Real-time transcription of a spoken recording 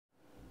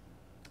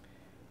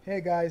Hey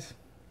guys,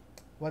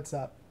 what's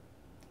up?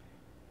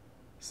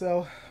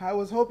 So, I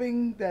was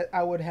hoping that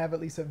I would have at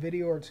least a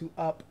video or two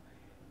up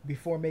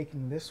before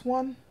making this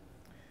one,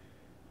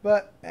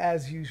 but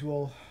as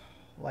usual,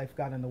 life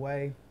got in the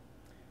way,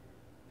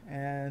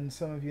 and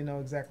some of you know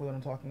exactly what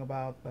I'm talking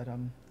about, but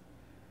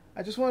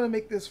I just wanted to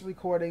make this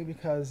recording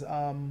because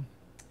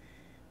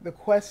the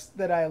quest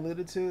that I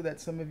alluded to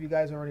that some of you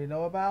guys already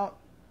know about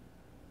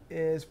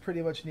is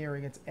pretty much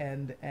nearing its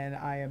end, and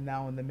I am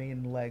now in the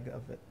main leg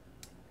of it.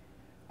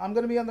 I'm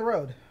going to be on the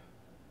road.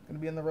 I'm going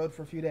to be on the road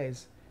for a few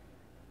days,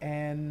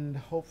 and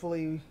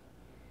hopefully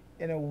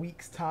in a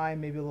week's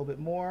time, maybe a little bit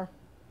more,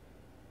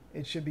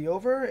 it should be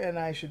over and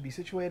I should be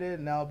situated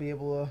and I'll be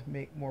able to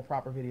make more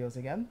proper videos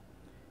again.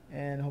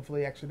 And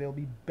hopefully, actually, there'll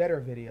be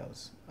better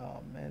videos.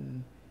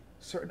 And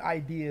certain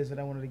ideas that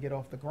I wanted to get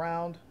off the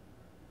ground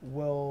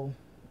will,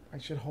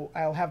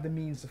 I'll have the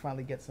means to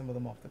finally get some of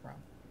them off the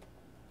ground.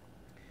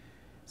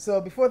 So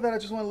before that, I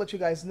just want to let you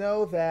guys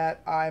know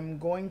that I'm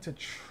going to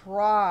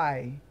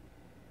try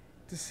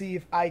to see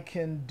if I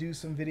can do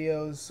some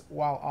videos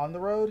while on the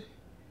road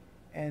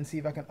and see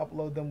if I can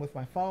upload them with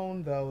my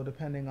phone, though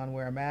depending on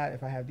where I'm at,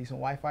 if I have decent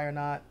Wi-Fi or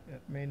not,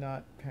 it may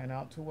not pan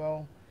out too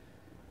well.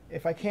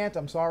 If I can't,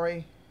 I'm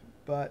sorry,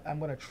 but I'm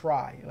going to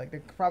try. Like,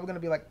 they're probably going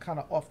to be like kind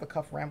of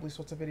off-the-cuff rambly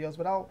sorts of videos,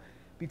 but I'll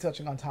be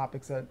touching on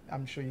topics that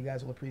I'm sure you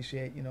guys will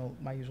appreciate, you know,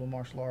 my usual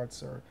martial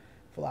arts or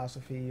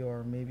philosophy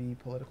or maybe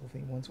political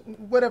theme ones,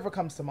 whatever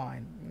comes to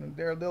mind.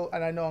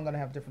 And I know I'm going to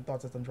have different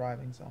thoughts as I'm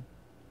driving, so.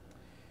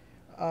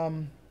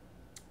 Um,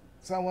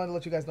 so I wanted to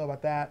let you guys know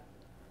about that.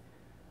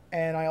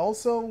 And I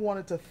also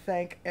wanted to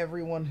thank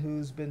everyone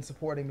who's been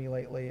supporting me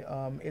lately.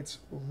 It's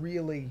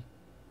really,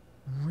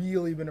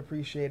 really been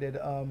appreciated.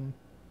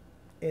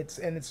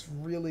 It's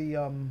really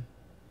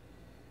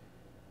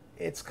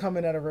it's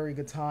coming at a very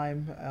good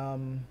time.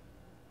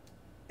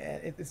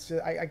 And it's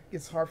just,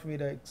 it's hard for me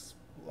to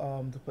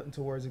put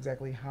into words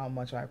exactly how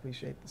much I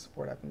appreciate the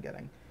support I've been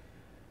getting.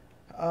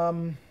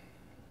 Um,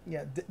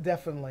 yeah,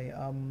 definitely.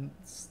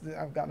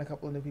 I've gotten a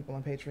couple of new people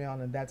on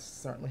Patreon, and that's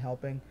certainly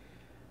helping.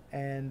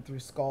 And through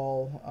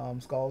Skull,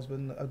 Skull's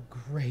been a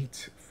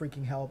great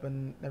freaking help,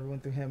 and everyone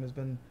through him has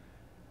been.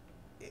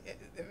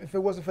 If it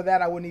wasn't for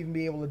that, I wouldn't even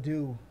be able to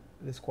do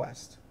this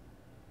quest.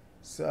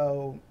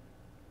 So,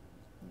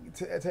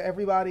 to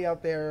everybody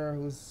out there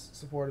who's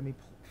supported me,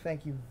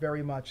 thank you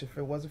very much. If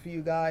it wasn't for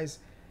you guys,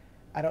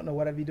 I don't know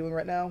what I'd be doing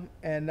right now.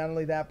 And not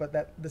only that, but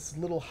that this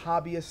little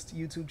hobbyist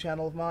YouTube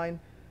channel of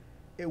mine,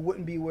 it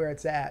wouldn't be where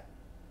it's at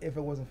if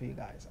it wasn't for you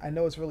guys. I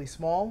know it's really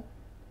small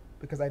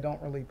because I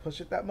don't really push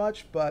it that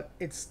much, but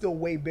it's still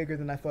way bigger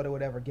than I thought it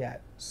would ever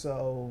get.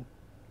 So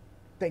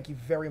thank you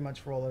very much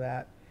for all of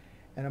that.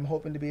 And I'm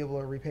hoping to be able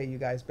to repay you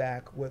guys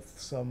back with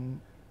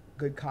some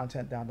good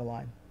content down the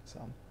line.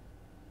 So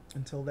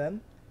until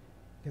then,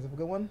 you guys have a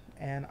good one,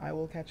 and I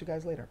will catch you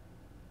guys later.